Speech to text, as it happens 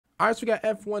All right, so we got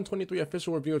F1 23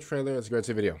 official review trailer. Let's go to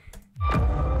the video. See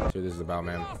what this is about,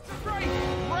 man.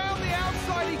 Round the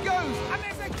outside he goes, and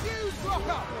there's a huge block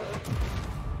up.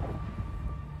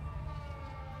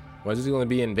 Was this going to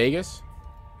be in Vegas?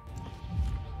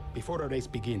 Before a race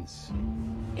begins,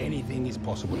 anything is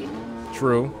possible.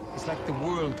 True. It's like the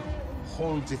world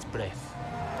holds its breath.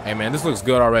 Hey, man, this looks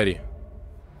good already.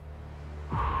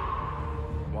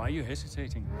 Why are you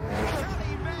hesitating?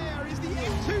 Charlie Mayer is the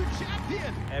F2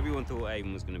 champion. Everyone thought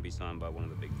Aiden was going to be signed by one of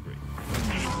the big three.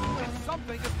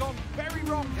 Something has gone very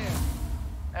wrong here.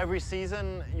 Every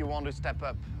season, you want to step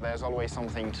up. There's always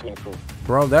something to improve.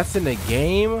 Bro, that's in the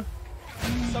game?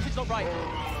 Something's not right.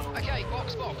 Okay,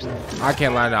 box. I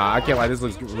can't lie now. I can't lie. This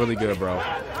looks really good, bro.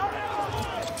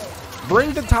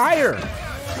 Bring the tire. This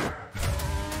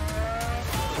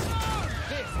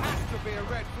has to be a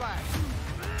red flag.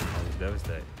 I was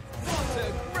devastated. What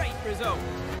a great result.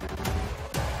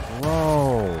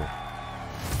 Bro.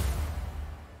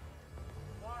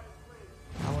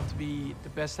 I want to be the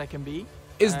best I can be.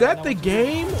 Is that the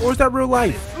game or is that real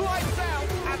life? Lights out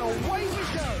and away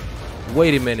we go.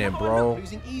 Wait a minute, bro.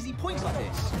 Losing easy points like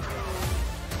this.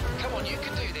 Come on, you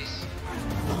can do this.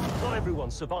 Not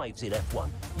everyone survives in F1.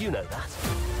 You know that.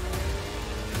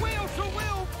 Wheel to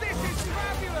wheel, this is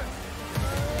fabulous.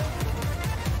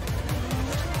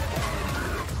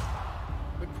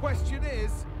 The question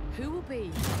is, Who will be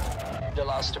The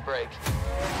last to break.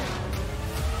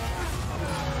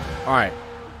 All right.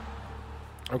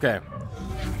 Okay.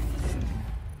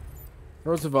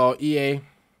 First of all, EA,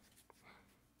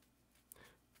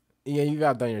 you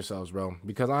got done yourselves, bro.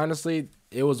 Because honestly,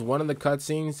 it was one of the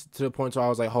cutscenes to the point where I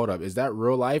was like, hold up, is that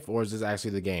real life or is this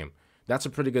actually the game? That's a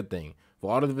pretty good thing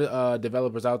for all of the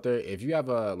developers out there. If you have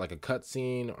a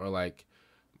cutscene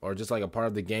or just like a part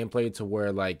of the gameplay to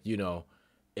where, like, you know,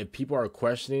 if people are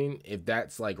questioning if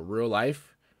that's like real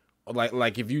life,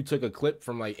 like if you took a clip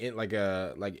from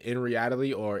in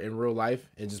reality or in real life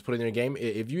and just put it in your game,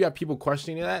 if you have people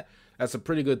questioning that, that's a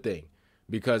pretty good thing,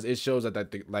 because it shows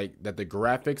that the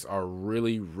graphics are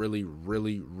really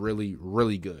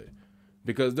good.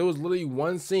 Because there was literally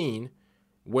one scene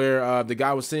where the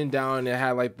guy was sitting down and it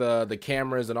had like the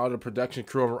cameras and all the production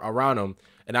crew around him,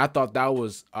 and I thought that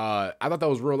was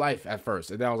real life at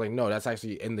first, and then I was like, no, that's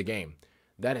actually in the game.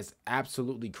 That is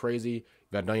absolutely crazy. If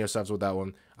you have done yourselves with that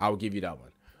one, I will give you that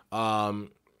one.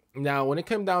 Now, when it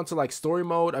came down to like story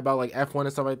mode about like F1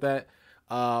 and stuff like that,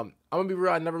 I'm gonna be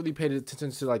real. I never really paid attention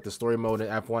to like the story mode in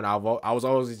F1. I was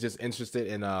always just interested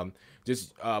in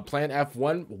playing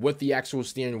F1 with the actual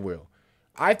steering wheel.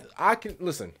 I can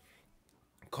listen.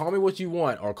 Call me what you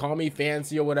want or call me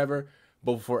fancy or whatever,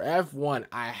 but for F1,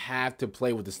 I have to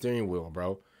play with the steering wheel,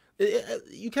 bro.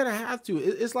 You kind of have to.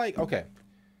 It's like, okay.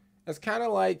 It's kind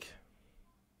of like,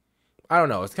 I don't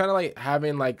know. It's kind of like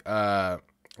having like a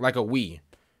Wii,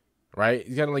 right?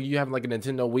 It's kind of like you have like a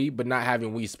Nintendo Wii, but not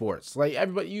having Wii Sports. Like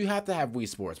everybody, you have to have Wii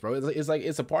Sports, bro. It's like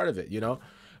it's a part of it, you know.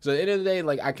 So at the end of the day,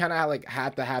 like I kind of like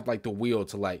have to have like the wheel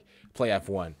to like play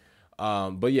F1.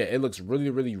 But yeah, it looks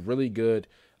really good.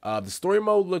 The story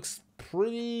mode looks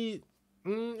pretty.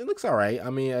 It looks all right.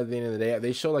 I mean, at the end of the day,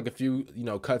 they show like a few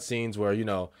cutscenes where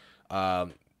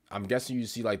I'm guessing you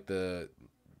see like the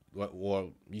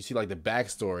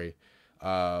backstory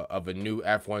of a new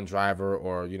F1 driver,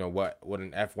 or what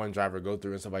an F1 driver go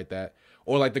through and stuff like that,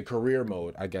 or like the career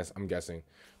mode, I'm guessing.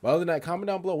 But other than that, comment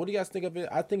down below, what do you guys think of it?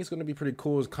 I think it's going to be pretty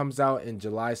cool. It comes out in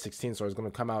July 16th, so it's going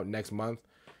to come out next month,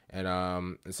 and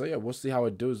so yeah, we'll see how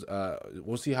it does.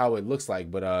 We'll see how it looks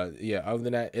like, but yeah, other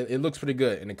than that, it looks pretty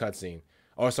good in the cutscene,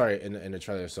 or sorry, in the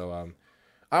trailer. So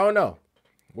I don't know,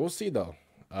 we'll see though.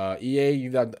 EA,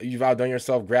 you've outdone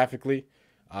yourself graphically.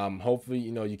 Hopefully,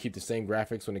 you keep the same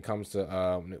graphics when it comes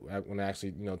to when it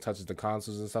actually touches the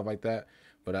consoles and stuff like that.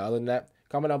 But other than that,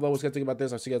 comment down below what you guys think about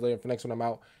this. I'll see you guys later for the next one. I'm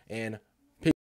out, and